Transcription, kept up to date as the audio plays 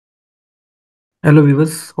Hello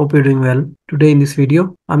viewers, hope you're doing well. Today in this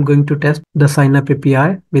video, I'm going to test the Signup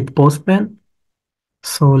API with Postman.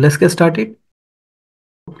 So let's get started.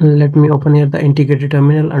 Let me open here the integrated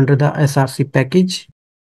terminal under the SRC package.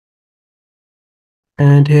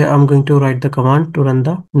 And here I'm going to write the command to run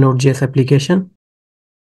the Node.js application.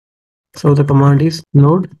 So the command is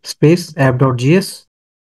node space app.js.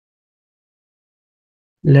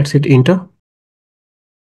 Let's hit enter.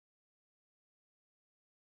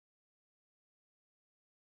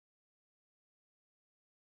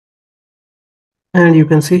 And you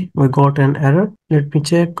can see we got an error. Let me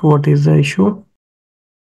check what is the issue.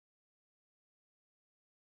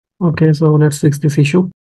 Okay, so let's fix this issue.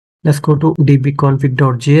 Let's go to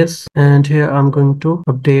dbconfig.js and here I'm going to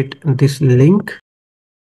update this link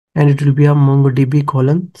and it will be a mongodb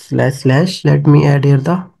 // let me add here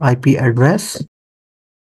the IP address.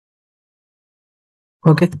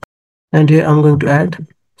 Okay, and here I'm going to add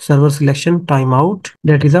server selection timeout,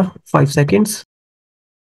 that is a 5 seconds.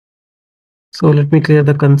 So let me clear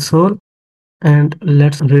the console and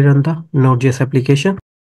let's rerun the Node.js application.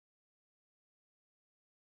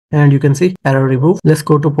 And you can see error removed. Let's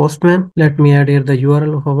go to Postman. Let me add here the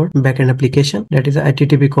URL of our backend application, that is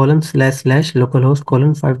http //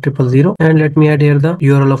 localhost:5000, and let me add here the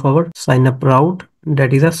URL of our signup route,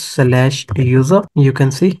 that is a /user. You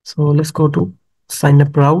can see. So let's go to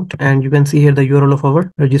signup route and you can see here the URL of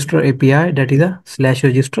our register API, that is a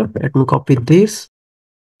 /register. Let me copy this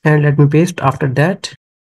and let me paste after that.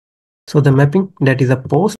 So the mapping, that is a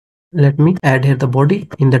post. Let me add here the body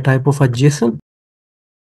in the type of a JSON.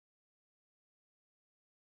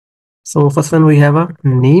 So first one we have a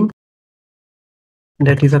name,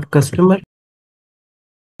 that is a customer.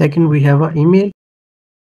 Second we have a email.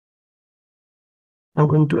 I'm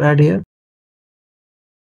going to add here.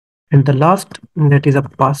 And the last, that is a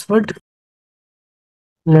password.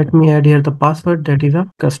 Let me add here the password, that is a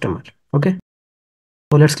customer. Okay.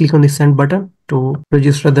 So let's click on the send button to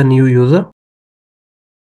register the new user.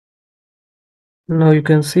 Now you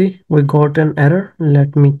can see we got an error.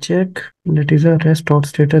 Let me check. That is a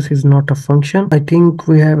rest.status is not a function. I think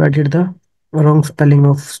we have added the wrong spelling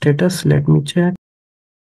of status. Let me check.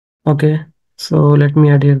 Okay, so let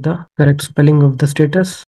me add here the correct spelling of the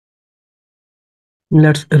status.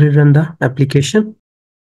 Let's rerun the application.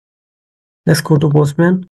 Let's go to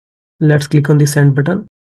Postman. Let's click on the send button.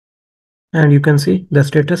 And you can see the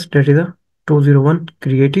status, that is a 201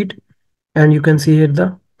 created. And you can see here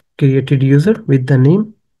the created user with the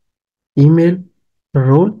name, email,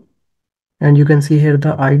 role. And you can see here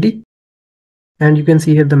the ID. And you can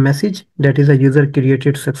see here the message, that is a user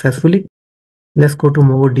created successfully. Let's go to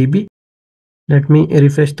MongoDB. Let me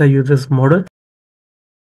refresh the user's model.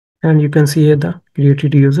 And you can see here the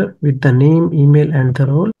created user with the name, email, and the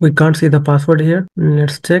role. We can't see the password here.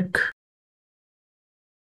 Let's check.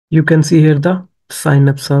 You can see here the sign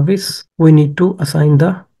up service. We need to assign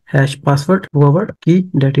the hash password to our key,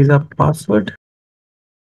 that is a password.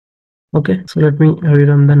 Okay, so let me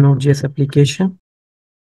rerun the Node.js application.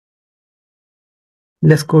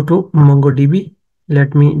 Let's go to MongoDB.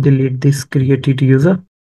 Let me delete this created user.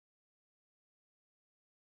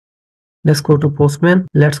 Let's go to Postman.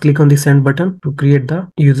 Let's click on the send button to create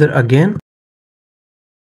the user again.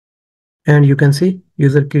 And you can see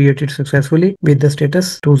user created successfully with the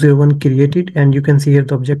status 201 created. And you can see here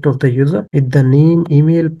the object of the user with the name,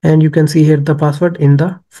 email, and you can see here the password in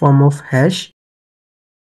the form of hash.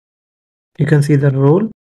 You can see the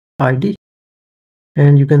role, ID,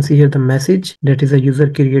 and you can see here the message, that is a user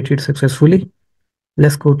created successfully.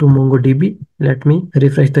 Let's go to MongoDB. Let me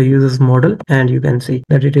refresh the user's model and you can see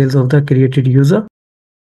the details of the created user.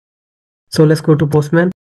 So let's go to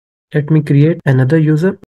Postman. Let me create another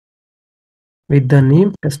user with the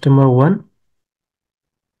name customer1.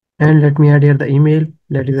 And let me add here the email,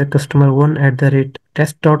 that is a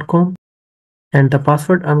customer1@test.com. And the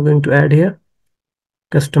password I'm going to add here,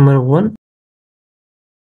 customer1.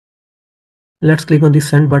 Let's click on the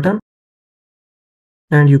send button.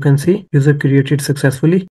 And you can see user created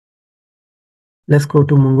successfully. Let's go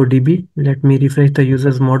to MongoDB. Let me refresh the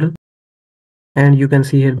user's model. And you can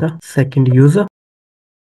see here the second user.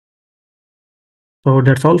 So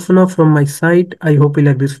that's all for now from my side. I hope you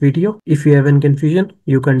like this video. If you have any confusion,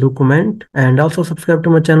 you can do comment and also subscribe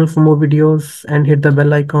to my channel for more videos and hit the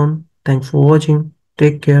bell icon. Thanks for watching.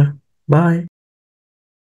 Take care. Bye.